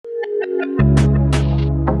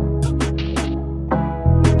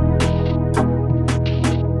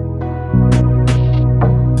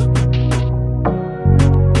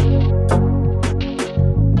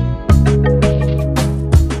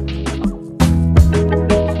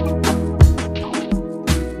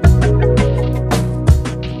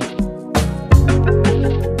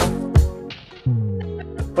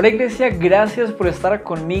Hola Iglesia, gracias por estar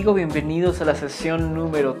conmigo, bienvenidos a la sesión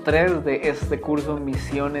número 3 de este curso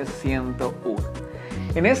Misiones 101.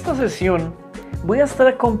 En esta sesión voy a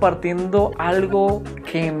estar compartiendo algo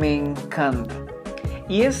que me encanta,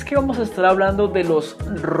 y es que vamos a estar hablando de los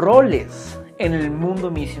roles en el mundo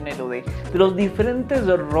misionero, de los diferentes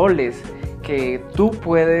roles que tú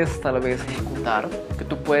puedes tal vez ejecutar, que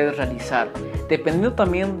tú puedes realizar, dependiendo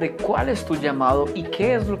también de cuál es tu llamado y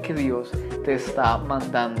qué es lo que Dios te está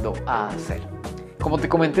mandando a hacer. Como te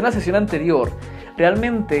comenté en la sesión anterior,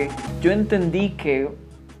 realmente yo entendí que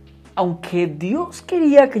aunque Dios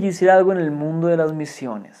quería que yo hiciera algo en el mundo de las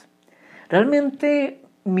misiones, realmente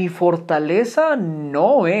mi fortaleza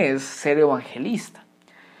no es ser evangelista.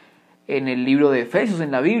 En el libro de Efesios, en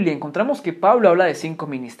la Biblia, encontramos que Pablo habla de 5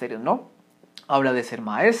 ministerios, ¿no? Habla de ser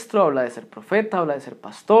maestro, habla de ser profeta, habla de ser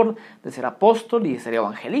pastor, de ser apóstol y de ser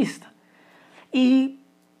evangelista. Y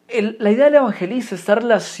la idea del evangelista está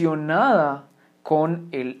relacionada con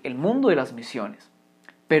el mundo de las misiones.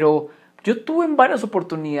 Pero yo tuve en varias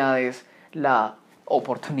oportunidades la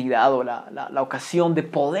oportunidad o la ocasión de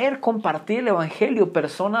poder compartir el evangelio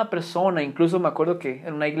persona a persona. Incluso me acuerdo que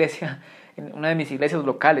en una iglesia, en una de mis iglesias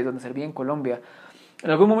locales donde serví en Colombia, en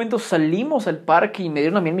algún momento salimos al parque y me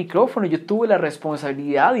dieron a mí el micrófono y yo tuve la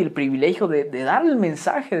responsabilidad y el privilegio de dar el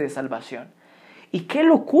mensaje de salvación. Y qué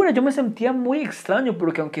locura, yo me sentía muy extraño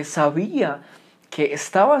porque aunque sabía que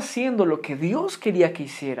estaba haciendo lo que Dios quería que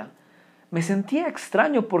hiciera, me sentía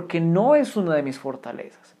extraño porque no es una de mis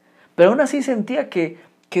fortalezas. Pero aún así sentía que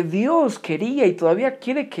Dios quería y todavía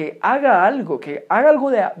quiere que haga algo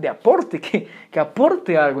de aporte, que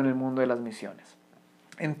aporte algo en el mundo de las misiones.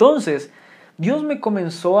 Entonces, Dios me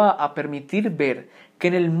comenzó a permitir ver que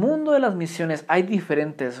en el mundo de las misiones hay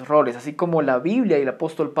diferentes roles, así como la Biblia y el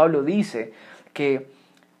apóstol Pablo dice que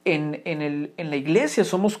en la iglesia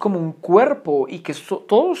somos como un cuerpo y que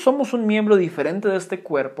todos somos un miembro diferente de este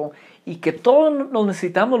cuerpo y que todos nos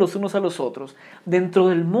necesitamos los unos a los otros. Dentro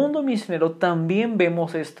del mundo misionero también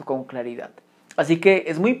vemos esto con claridad. Así que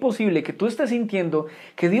es muy posible que tú estés sintiendo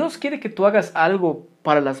que Dios quiere que tú hagas algo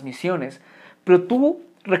para las misiones, pero tú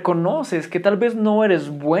reconoces que tal vez no eres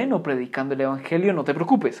bueno predicando el evangelio. No te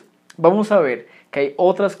preocupes. Vamos a ver que hay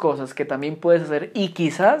otras cosas que también puedes hacer y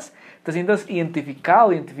quizás te sientas identificado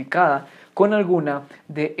o identificada con alguna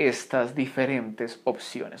de estas diferentes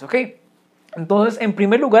opciones, ¿ok? Entonces, en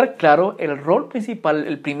primer lugar, claro, el rol principal,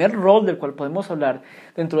 el primer rol del cual podemos hablar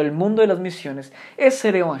dentro del mundo de las misiones es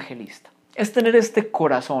ser evangelista. Es tener este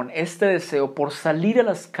corazón, este deseo por salir a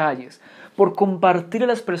las calles, por compartir a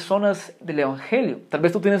las personas del evangelio. Tal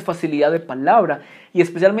vez tú tienes facilidad de palabra y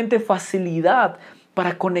especialmente facilidad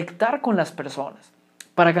para conectar con las personas,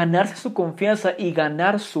 para ganarse su confianza y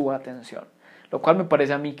ganar su atención, lo cual me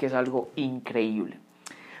parece a mí que es algo increíble.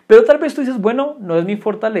 Pero tal vez tú dices, bueno, no es mi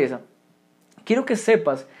fortaleza. Quiero que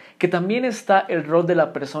sepas que también está el rol de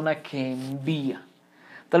la persona que envía.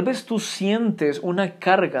 Tal vez tú sientes una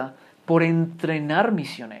carga por entrenar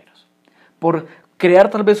misioneros, por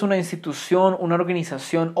crear tal vez una institución, una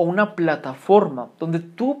organización o una plataforma donde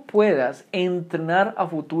tú puedas entrenar a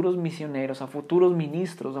futuros misioneros, a futuros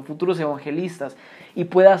ministros, a futuros evangelistas y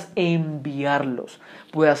puedas enviarlos,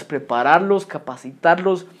 puedas prepararlos,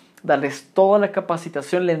 capacitarlos, darles toda la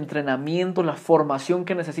capacitación, el entrenamiento, la formación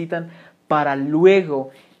que necesitan para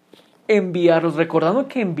luego enviarlos, recordando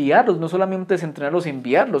que enviarlos no solamente es entrenarlos y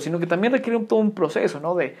enviarlos, sino que también requiere todo un proceso,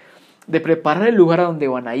 ¿no? de preparar el lugar a donde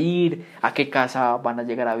van a ir, a qué casa van a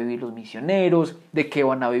llegar a vivir los misioneros, de qué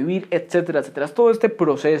van a vivir, etcétera, etcétera. Es todo este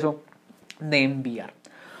proceso de enviar.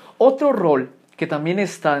 Otro rol que también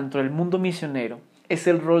está dentro del mundo misionero es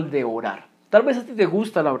el rol de orar. Tal vez a ti te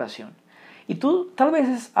gusta la oración y tú tal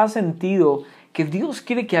vez has sentido que Dios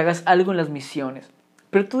quiere que hagas algo en las misiones,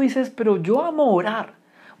 pero tú dices, pero yo amo orar.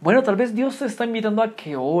 Bueno, tal vez Dios te está invitando a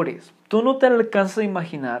que ores. Tú no te alcanzas a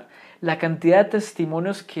imaginar la cantidad de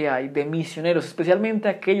testimonios que hay de misioneros, especialmente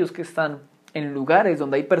aquellos que están en lugares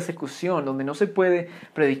donde hay persecución, donde no se puede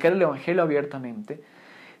predicar el evangelio abiertamente.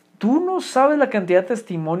 Tú no sabes la cantidad de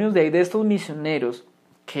testimonios de estos misioneros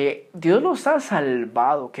que Dios los ha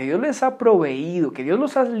salvado, que Dios les ha proveído, que Dios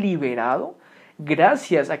los ha liberado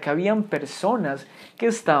gracias a que habían personas que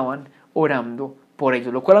estaban orando por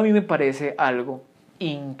ellos, lo cual a mí me parece algo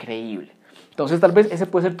increíble. Entonces tal vez ese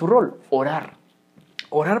puede ser tu rol, orar.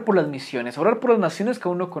 Orar por las misiones, orar por las naciones que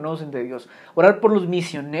aún no conocen de Dios, orar por los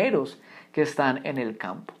misioneros que están en el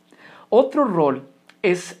campo. Otro rol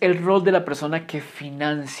es el rol de la persona que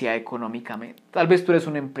financia económicamente. Tal vez tú eres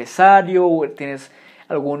un empresario o tienes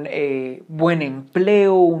algún buen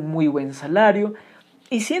empleo, un muy buen salario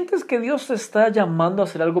y sientes que Dios te está llamando a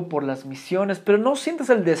hacer algo por las misiones, pero no sientes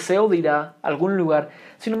el deseo de ir a algún lugar,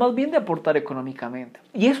 sino más bien de aportar económicamente.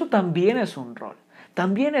 Y eso también es un rol,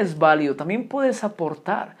 también es válido, también puedes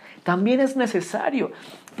aportar, también es necesario,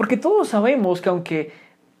 porque todos sabemos que aunque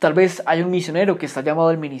tal vez hay un misionero que está llamado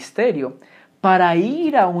al ministerio, para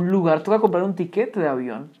ir a un lugar toca comprar un tiquete de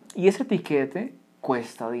avión y ese tiquete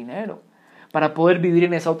cuesta dinero. Para poder vivir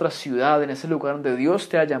en esa otra ciudad, en ese lugar donde Dios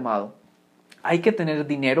te ha llamado, hay que tener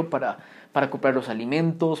dinero para comprar los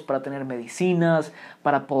alimentos, para tener medicinas,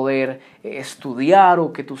 para poder estudiar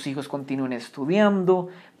o que tus hijos continúen estudiando,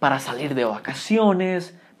 para salir de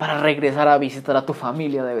vacaciones, para regresar a visitar a tu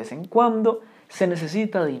familia de vez en cuando. Se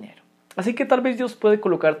necesita dinero. Así que tal vez Dios puede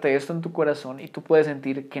colocarte esto en tu corazón y tú puedes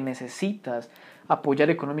sentir que necesitas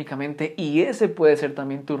apoyar económicamente y ese puede ser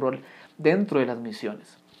también tu rol dentro de las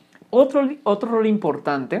misiones. Otro rol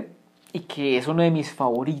importante y que es uno de mis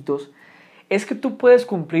favoritos es que tú puedes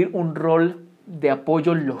cumplir un rol de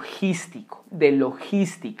apoyo logístico, de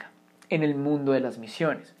logística en el mundo de las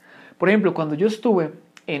misiones. Por ejemplo, cuando yo estuve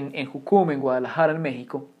en Jucum, en Guadalajara, en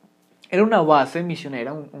México, era una base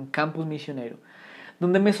misionera, un campus misionero,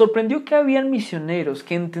 donde me sorprendió que habían misioneros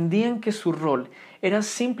que entendían que su rol era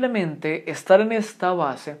simplemente estar en esta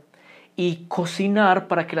base y cocinar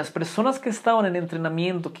para que las personas que estaban en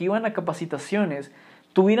entrenamiento, que iban a capacitaciones,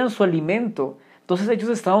 tuvieran su alimento. Entonces ellos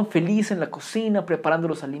estaban felices en la cocina, preparando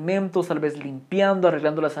los alimentos, tal vez limpiando,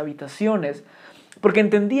 arreglando las habitaciones, porque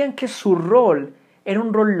entendían que su rol era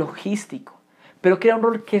un rol logístico, pero que era un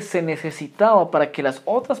rol que se necesitaba para que las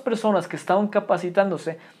otras personas que estaban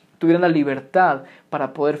capacitándose tuvieran la libertad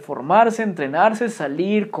para poder formarse, entrenarse,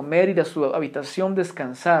 salir, comer, ir a su habitación,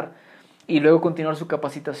 descansar y luego continuar su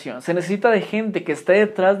capacitación. Se necesita de gente que esté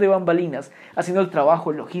detrás de bambalinas haciendo el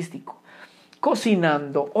trabajo logístico,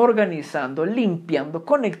 cocinando, organizando, limpiando,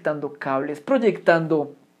 conectando cables,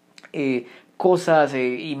 proyectando cosas,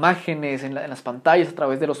 imágenes en las pantallas a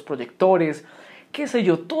través de los proyectores, qué sé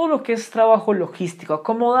yo, todo lo que es trabajo logístico,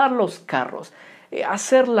 acomodar los carros,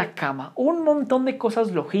 hacer la cama, un montón de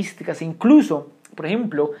cosas logísticas. Incluso, por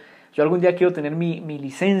ejemplo, yo algún día quiero tener mi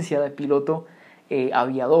licencia de piloto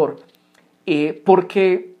aviador,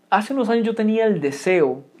 porque hace unos años yo tenía el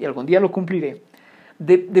deseo, y algún día lo cumpliré,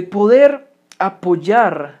 de poder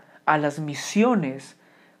apoyar a las misiones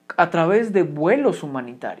a través de vuelos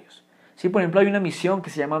humanitarios. Sí, por ejemplo, hay una misión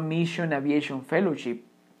que se llama Mission Aviation Fellowship.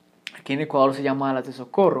 Aquí en Ecuador se llama Alas de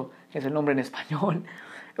Socorro, es el nombre en español,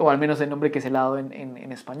 o al menos el nombre que se le ha dado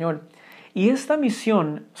en español. Y esta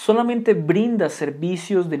misión solamente brinda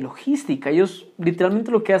servicios de logística. Ellos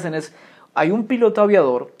literalmente lo que hacen es, hay un piloto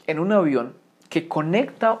aviador en un avión que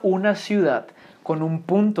conecta una ciudad con un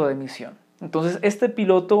punto de misión. Entonces este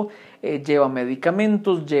piloto lleva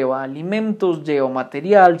medicamentos, lleva alimentos, lleva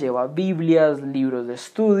material, lleva Biblias, libros de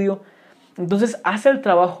estudio. Entonces hace el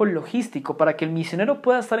trabajo logístico para que el misionero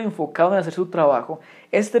pueda estar enfocado en hacer su trabajo.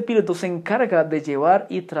 Este piloto se encarga de llevar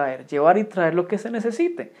y traer lo que se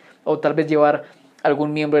necesite. O tal vez llevar a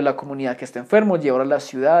algún miembro de la comunidad que esté enfermo, llevarlo a la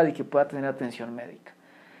ciudad y que pueda tener atención médica.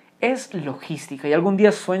 Es logística y algún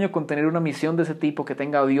día sueño con tener una misión de ese tipo que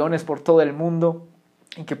tenga aviones por todo el mundo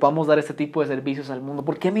y que podamos dar este tipo de servicios al mundo,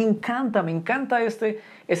 porque me encanta este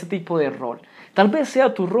tipo de rol. Tal vez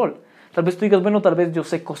sea tu rol. Tal vez tú digas, bueno, tal vez yo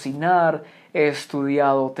sé cocinar, he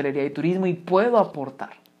estudiado hotelería y turismo y puedo aportar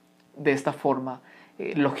de esta forma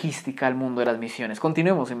logística al mundo de las misiones.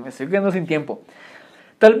 Continuemos, me estoy quedando sin tiempo.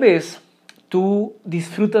 Tal vez tú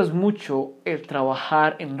disfrutas mucho el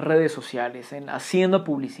trabajar en redes sociales, en haciendo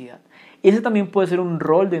publicidad. Y ese también puede ser un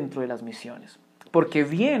rol dentro de las misiones. Porque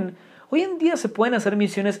bien, hoy en día se pueden hacer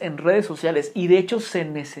misiones en redes sociales y de hecho se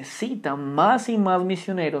necesitan más y más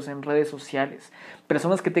misioneros en redes sociales.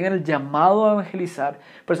 Personas que tengan el llamado a evangelizar,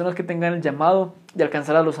 personas que tengan el llamado de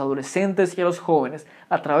alcanzar a los adolescentes y a los jóvenes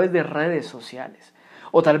a través de redes sociales.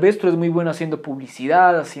 O tal vez tú eres muy bueno haciendo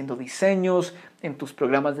publicidad, haciendo diseños en tus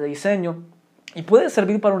programas de diseño y puedes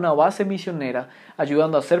servir para una base misionera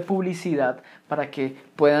ayudando a hacer publicidad para que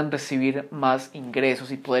puedan recibir más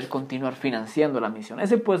ingresos y poder continuar financiando la misión.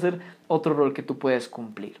 Ese puede ser otro rol que tú puedes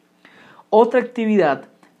cumplir. Otra actividad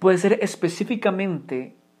puede ser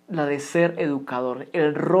específicamente la de ser educador,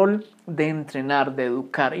 el rol de entrenar, de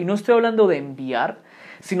educar. Y no estoy hablando de enviar,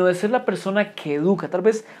 sino de ser la persona que educa. Tal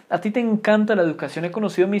vez a ti te encanta la educación. He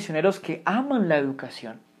conocido misioneros que aman la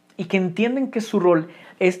educación y que entienden que su rol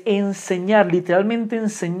es enseñar, literalmente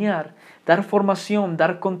enseñar, dar formación,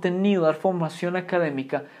 dar contenido, dar formación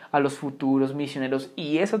académica a los futuros misioneros.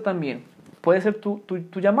 Y eso también puede ser tu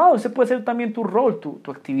llamado, ese puede ser también tu rol,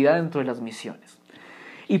 tu actividad dentro de las misiones.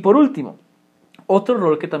 Y por último, otro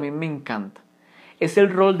rol que también me encanta es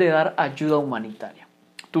el rol de dar ayuda humanitaria.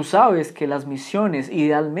 Tú sabes que las misiones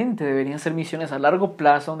idealmente deberían ser misiones a largo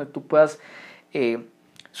plazo donde tú puedas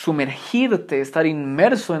sumergirte, estar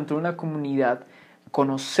inmerso dentro de una comunidad,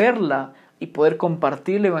 conocerla y poder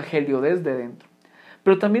compartir el evangelio desde dentro.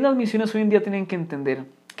 Pero también las misiones hoy en día tienen que entender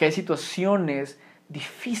que hay situaciones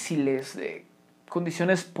difíciles,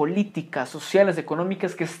 condiciones políticas, sociales,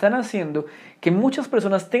 económicas que están haciendo que muchas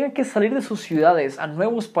personas tengan que salir de sus ciudades a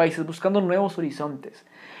nuevos países buscando nuevos horizontes.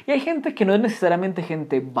 Y hay gente que no es necesariamente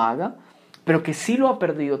gente vaga, pero que sí lo ha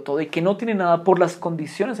perdido todo y que no tiene nada por las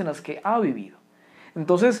condiciones en las que ha vivido.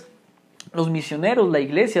 Entonces, los misioneros, la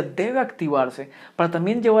iglesia debe activarse para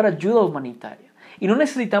también llevar ayuda humanitaria. Y no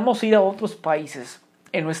necesitamos ir a otros países,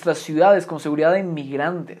 en nuestras ciudades con seguridad de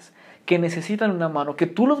inmigrantes que necesitan una mano, que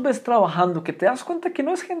tú los ves trabajando, que te das cuenta que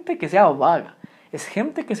no es gente que sea vaga, es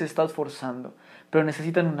gente que se está esforzando, pero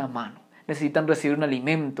necesitan una mano, necesitan recibir un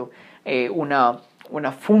alimento,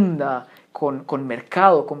 una funda con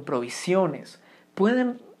mercado, con provisiones.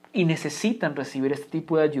 Pueden y necesitan recibir este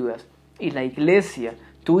tipo de ayudas. Y la iglesia,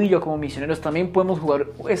 tú y yo como misioneros también podemos jugar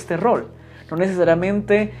este rol. No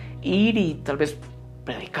necesariamente ir y tal vez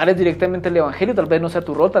predicarles directamente el evangelio, tal vez no sea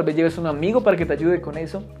tu rol, tal vez lleves un amigo para que te ayude con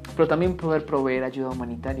eso, pero también poder proveer ayuda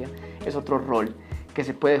humanitaria es otro rol que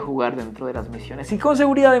se puede jugar dentro de las misiones. Y con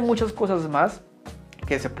seguridad hay muchas cosas más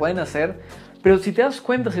que se pueden hacer, pero si te das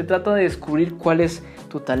cuenta se trata de descubrir cuál es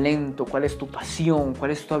tu talento, cuál es tu pasión, cuál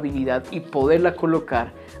es tu habilidad y poderla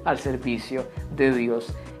colocar al servicio de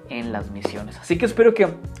Dios en las misiones. Así que espero que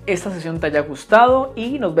esta sesión te haya gustado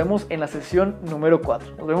y nos vemos en la sesión número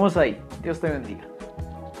 4. Nos vemos ahí. Dios te bendiga.